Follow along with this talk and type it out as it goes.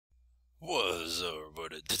What's up,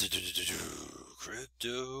 everybody?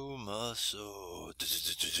 Crypto Muscle.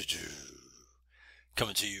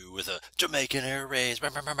 Coming to you with a Jamaican air raise.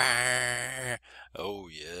 Oh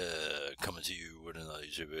yeah, coming to you with another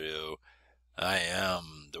YouTube video. I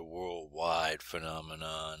am the worldwide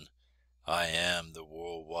phenomenon. I am the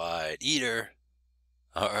worldwide eater.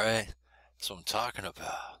 Alright, that's what I'm talking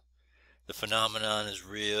about. The phenomenon is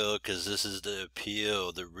real because this is the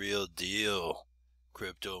appeal, the real deal.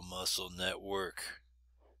 Crypto Muscle Network.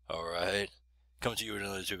 Alright, coming to you with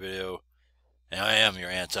another video. And I am your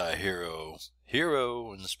anti-hero.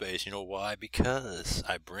 Hero in the space. You know why? Because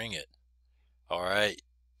I bring it. Alright,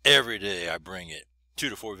 every day I bring it. 2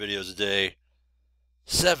 to 4 videos a day.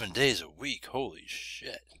 7 days a week. Holy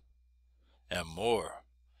shit. And more.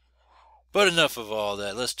 But enough of all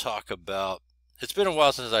that. Let's talk about... It's been a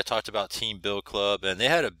while since I talked about TeamBuildClub, and they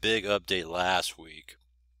had a big update last week.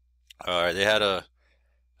 Alright, they had a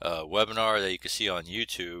webinar that you can see on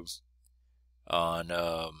YouTube on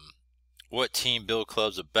what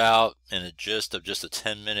TeamBuildClub's about, and a gist of just a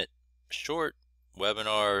 10-minute short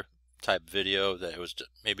webinar type video that was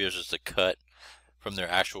maybe it was just a cut from their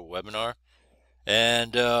actual webinar.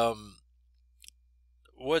 And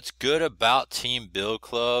what's good about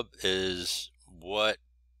TeamBuildClub is what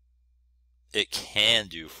it can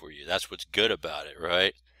do for you. That's what's good about it,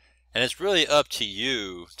 right? And it's really up to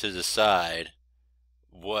you to decide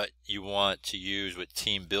what you want to use with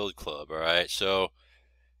TeamBuildClub, alright? So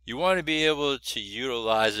you want to be able to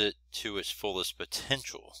utilize it to its fullest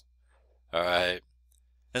potential, alright?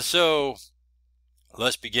 And so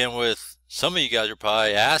let's begin with, some of you guys are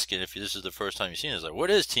probably asking, if this is the first time you've seen this, like,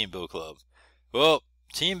 what is TeamBuildClub? Well,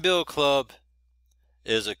 TeamBuildClub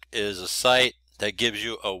is a site that gives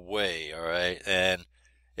you a way, alright? And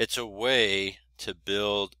it's a way to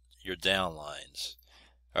build your downlines,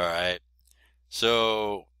 alright?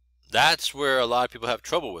 So that's where a lot of people have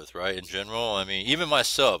trouble with, right? In general, I mean, even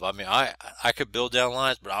myself, I mean, I could build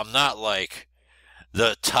downlines, but I'm not like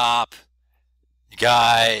the top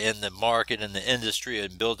guy in the market, in the industry,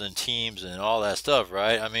 and building teams and all that stuff,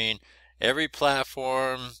 right? I mean, every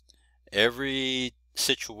platform, every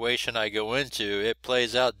situation I go into, it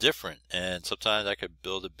plays out different. And sometimes I could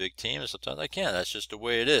build a big team, and sometimes I can't. That's just the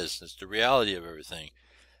way it is. It's the reality of everything.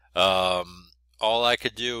 All I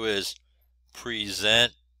could do is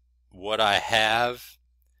present what I have,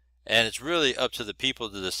 and it's really up to the people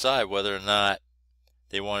to decide whether or not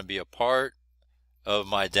they want to be a part of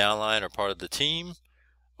my downline or part of the team,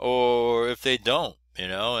 or if they don't, you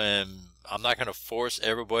know. And I'm not going to force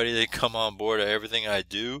everybody to come on board of everything I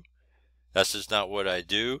do. That's just not what I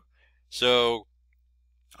do. So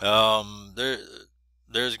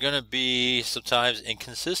there's going to be sometimes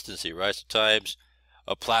inconsistency, right? Sometimes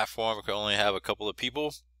a platform can only have a couple of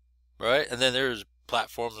people, right? And then there's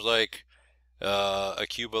platforms like a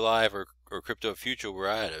Cuba Live or Crypto Future where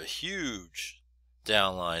I had a huge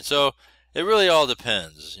downline. So it really all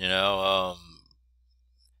depends, you know,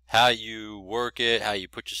 how you work it, how you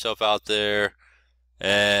put yourself out there,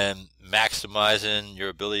 and maximizing your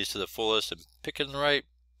abilities to the fullest and picking the right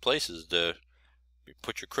places to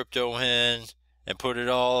put your crypto in and pull it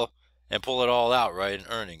all out, right, in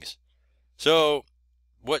earnings. So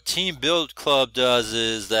what TeamBuildClub does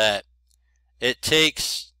is that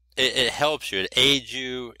it helps you, it aids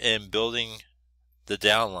you in building the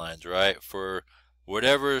downlines, right, for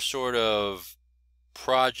whatever sort of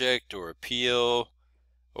project or appeal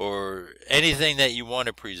or anything that you want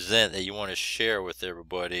to present, that you want to share with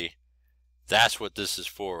everybody. That's what this is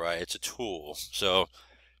for, right? It's a tool. So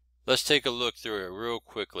let's take a look through it real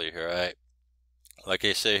quickly here, right? Like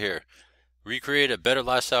I say here, recreate a better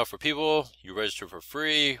lifestyle for people. You register for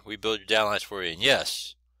free. We build your downlines for you. And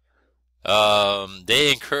yes,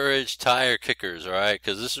 they encourage tire kickers, all right?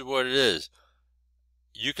 Because this is what it is.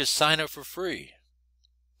 You can sign up for free.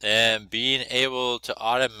 And being able to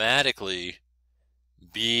automatically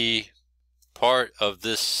be part of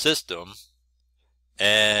this system,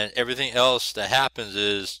 and everything else that happens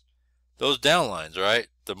is those downlines, right?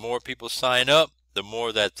 The more people sign up, the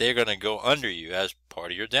more that they're going to go under you as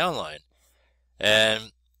part of your downline.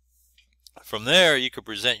 And from there, you can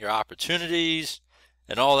present your opportunities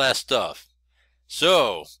and all that stuff.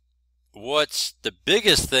 So what's the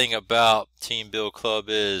biggest thing about TeamBuildClub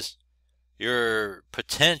is your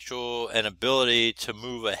potential and ability to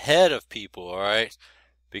move ahead of people, all right?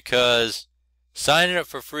 Because signing up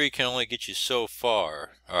for free can only get you so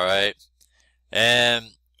far, all right?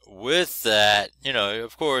 And with that, you know,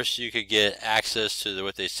 of course, you could get access to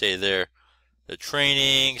what they say there, the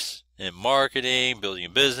trainings in marketing, building a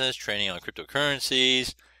business, training on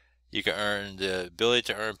cryptocurrencies. You can earn the ability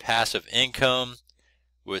to earn passive income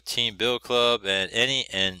with TeamBuildClub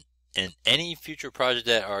and any future project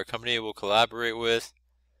that our company will collaborate with.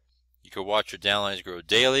 You can watch your downlines grow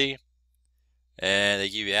daily, and they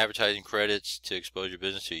give you advertising credits to expose your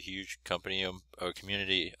business to a huge company or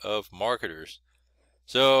community of marketers.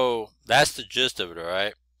 So that's the gist of it,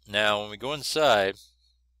 alright? Now when we go inside,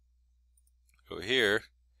 go here.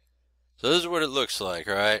 So this is what it looks like,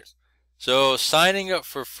 alright? So signing up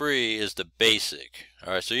for free is the basic.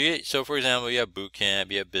 Alright, so for example, you have boot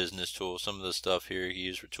camp, you have business tools, some of the stuff here you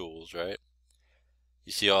use for tools, right?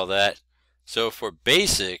 You see all that? So for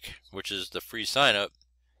basic, which is the free sign up,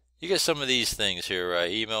 you get some of these things here,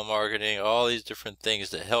 right? Email marketing, all these different things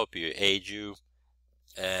that help you, aid you,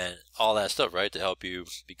 and all that stuff, right? To help you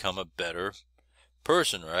become a better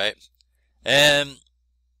person, right? And,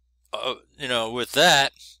 you know, with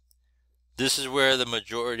that, this is where the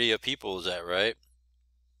majority of people is at, right?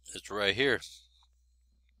 It's right here.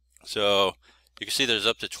 So you can see there's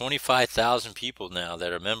up to 25,000 people now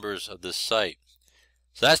that are members of this site.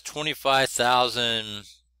 So that's 25,000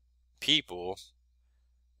 people,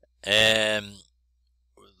 and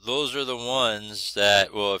those are the ones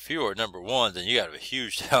that, well, if you are number one, then you got a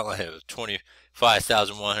huge talent of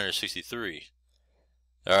 25,163.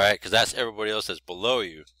 Alright, because that's everybody else that's below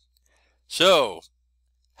you. So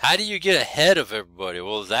how do you get ahead of everybody?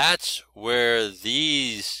 Well, that's where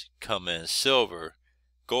these come in: silver,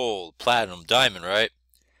 gold, platinum, diamond, right?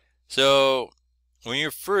 So when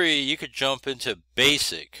you're free, you could jump into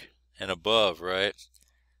basic and above, right?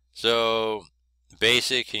 So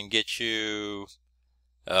basic can get you,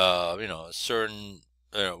 you know, a certain,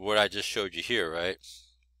 what I just showed you here, right?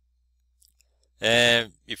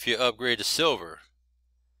 And if you upgrade to silver,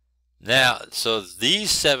 now, so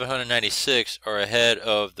these 796 are ahead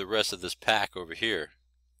of the rest of this pack over here.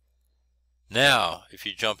 Now, if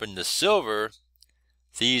you jump into silver,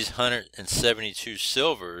 these 172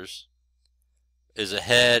 silvers is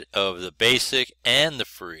ahead of the basic and the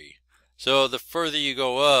free. So the further you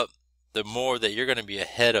go up, the more that you're going to be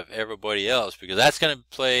ahead of everybody else, because that's going to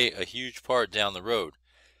play a huge part down the road.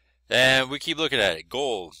 And we keep looking at it.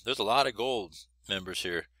 Gold. There's a lot of gold members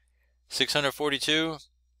here. 642,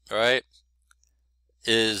 right?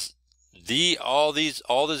 Is all this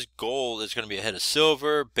gold is going to be ahead of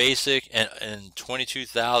silver, basic, and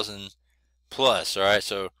 22,000 plus. All right,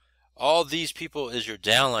 so all these people is your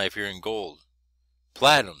downline if you're in gold.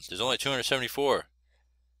 Platinum, there's only 274.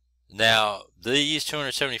 Now these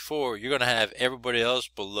 274, you're going to have everybody else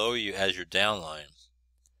below you as your downline.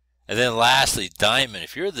 And then lastly, diamond.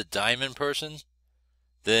 If you're the diamond person,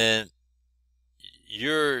 then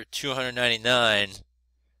you're 299.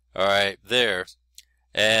 All right, there.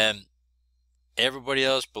 And everybody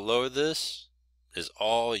else below this is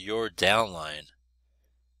all your downline.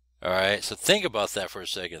 Alright, so think about that for a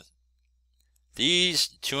second. These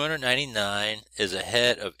 299 is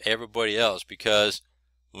ahead of everybody else, because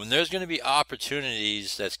when there's going to be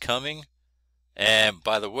opportunities that's coming, and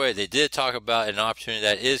by the way, they did talk about an opportunity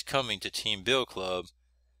that is coming to TeamBuildClub,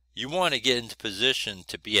 you want to get into position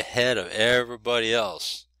to be ahead of everybody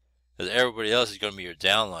else, because everybody else is going to be your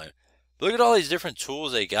downline. Look at all these different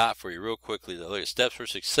tools they got for you real quickly. Look at steps for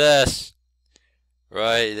success,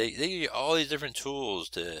 right? They give you all these different tools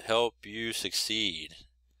to help you succeed.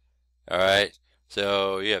 All right.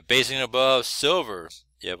 So you have basic and above. Silver,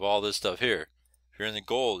 you have all this stuff here. If you're in the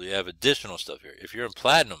gold, you have additional stuff here. If you're in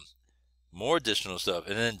platinum, more additional stuff.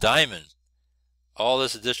 And then diamond, all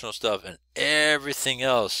this additional stuff, and everything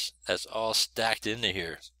else that's all stacked into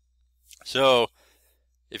here. So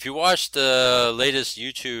if you watch the latest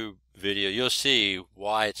YouTube video, you'll see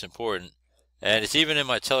why it's important. And it's even in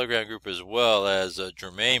my Telegram group, as well as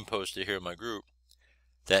Jermaine posted here in my group,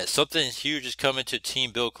 that something huge is coming to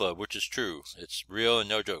TeamBuildClub, which is true. It's real and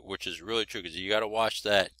no joke, which is really true, because you got to watch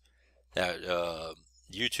that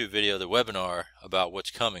YouTube video, the webinar about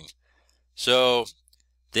what's coming. So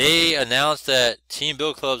they announced that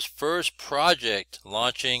TeamBuildClub's first project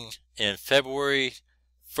launching in February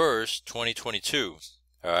 1st, 2022.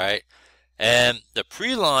 All right. And the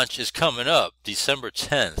pre-launch is coming up December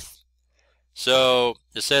 10th. So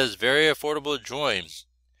it says very affordable to join,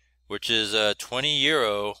 which is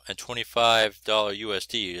 €20 and $25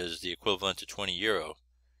 USD is the equivalent to 20 euro.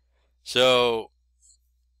 So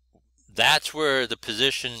that's where the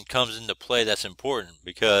position comes into play. That's important,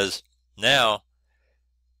 because now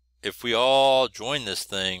if we all join this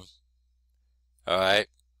thing, all right,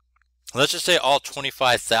 let's just say all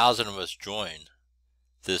 25,000 of us join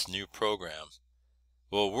this new program.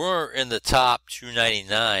 Well, we're in the top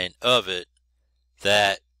 299 of it,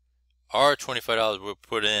 that our $25 we'll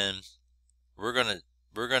put in, we're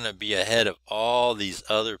gonna be ahead of all these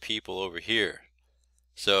other people over here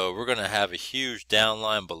So we're going to have a huge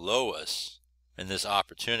downline below us in this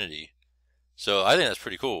opportunity. So I think that's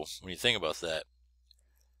pretty cool when you think about that.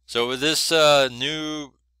 So with this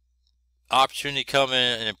new opportunity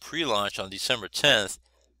coming in pre-launch on December 10th,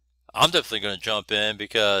 I'm definitely going to jump in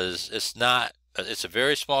because it's a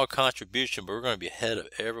very small contribution, but we're going to be ahead of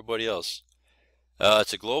everybody else.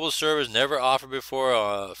 It's a global service never offered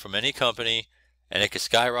before from any company, and it could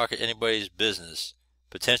skyrocket anybody's business.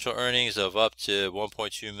 Potential earnings of up to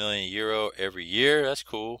 1.2 million euro every year. That's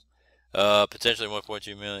cool. Potentially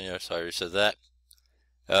 1.2 million. Sorry, I said that.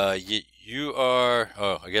 You are.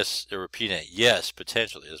 Oh, I guess they're repeating it. Yes,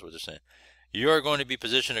 potentially. That's what they're saying. You are going to be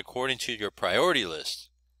positioned according to your priority list.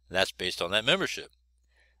 And that's based on that membership.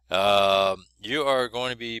 You are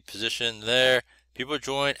going to be positioned there. People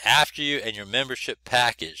join after you and your membership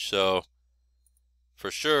package. So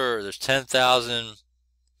for sure, there's 10,000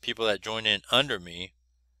 people that join in under me.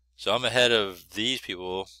 So I'm ahead of these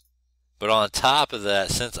people. But on top of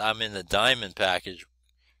that, since I'm in the diamond package,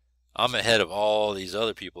 I'm ahead of all these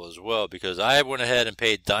other people as well, because I went ahead and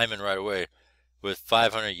paid diamond right away with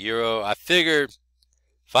 500 euro. I figured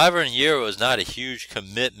 500 euro is not a huge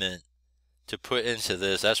commitment to put into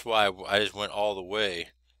this. That's why I just went all the way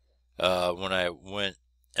when I went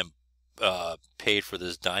and paid for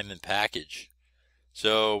this diamond package.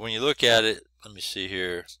 So when you look at it, let me see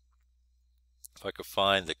here if I could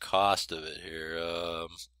find the cost of it here.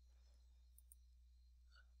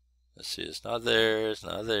 Let's see, it's not there, it's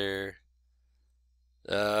not there.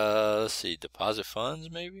 Let's see, deposit funds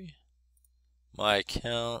maybe? My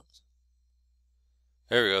account.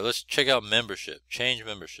 There we go. Let's check out membership. Change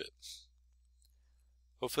membership.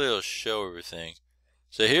 Hopefully it'll show everything.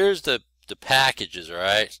 So here's the packages,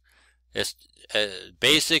 alright? It's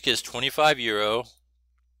basic is 25 euro.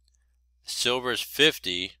 Silver is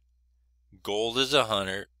 50. Gold is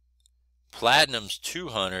 100. Platinum's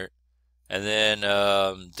 200. And then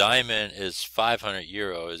diamond is 500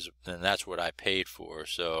 euros, and that's what I paid for.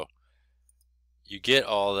 So you get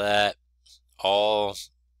all that,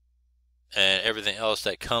 and everything else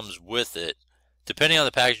that comes with it, depending on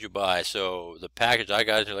the package you buy. So the package I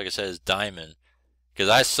got into, like I said, is diamond, because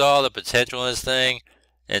I saw the potential in this thing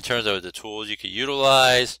in terms of the tools you could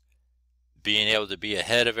utilize, being able to be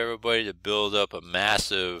ahead of everybody to build up a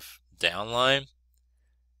massive downline,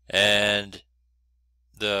 and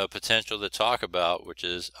the potential to talk about, which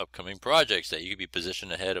is upcoming projects that you could be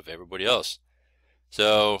positioned ahead of everybody else.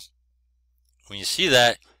 So when you see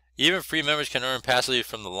that, even free members can earn passively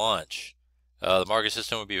from the launch. The market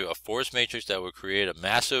system would be a force matrix that would create a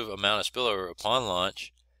massive amount of spillover upon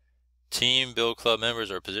launch. TeamBuildClub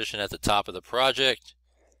members are positioned at the top of the project.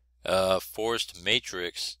 Forced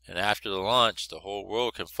matrix, and after the launch, the whole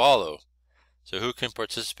world can follow. So who can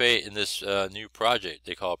participate in this new project?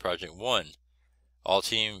 They call it Project 1. All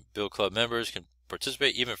TeamBuildClub members can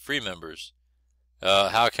participate, even free members.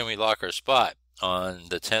 How can we lock our spot? On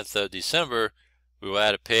the 10th of December, we will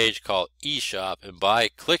add a page called eShop, and by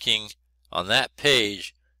clicking on that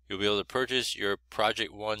page, you'll be able to purchase your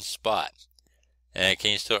Project 1 spot. And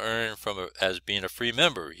can you still earn from as being a free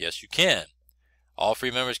member? Yes, you can. All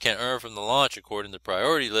free members can earn from the launch according to the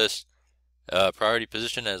priority list, priority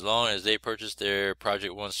position, as long as they purchase their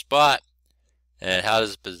Project 1 spot. And how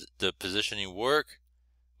does the positioning work?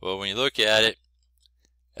 Well, when you look at it,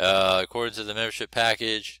 according to the membership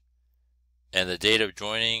package and the date of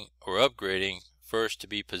joining or upgrading, first to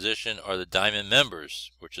be positioned are the diamond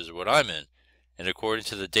members, which is what I'm in, and according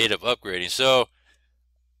to the date of upgrading. So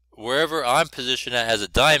wherever I'm positioned at as a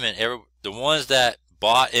diamond, the ones that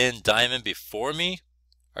bought in diamond before me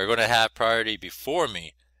are going to have priority before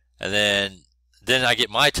me, and then I get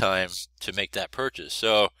my time to make that purchase.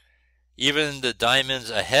 So even the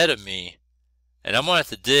diamonds ahead of me, and I'm going to have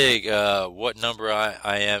to dig what number I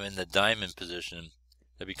am in the diamond position.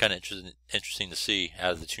 That'd be kind of interesting to see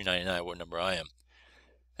out of the 299 what number I am.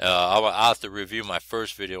 I'll have to review my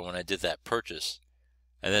first video when I did that purchase.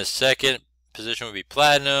 And then second position would be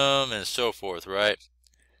platinum and so forth, right?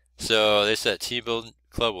 So they said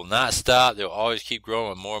TeamBuildClub will not stop. They'll always keep growing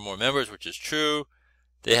with more and more members, which is true.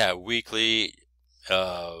 They have weekly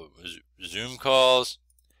Zoom calls.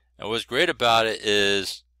 And what's great about it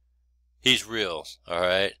is he's real,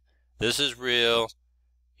 alright? This is real.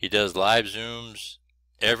 He does live Zooms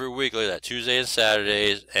every week, like that, Tuesday and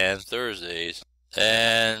Saturdays and Thursdays.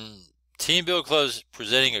 And TeamBuildClub is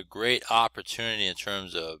presenting a great opportunity in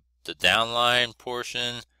terms of the downline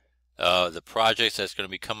portion, the projects that's going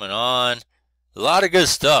to be coming on. A lot of good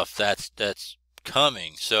stuff that's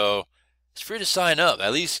coming. So it's free to sign up.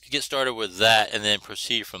 At least get started with that and then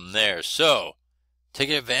proceed from there. So take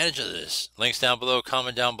advantage of this. Links down below,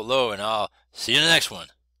 comment down below, and I'll See you in the next one.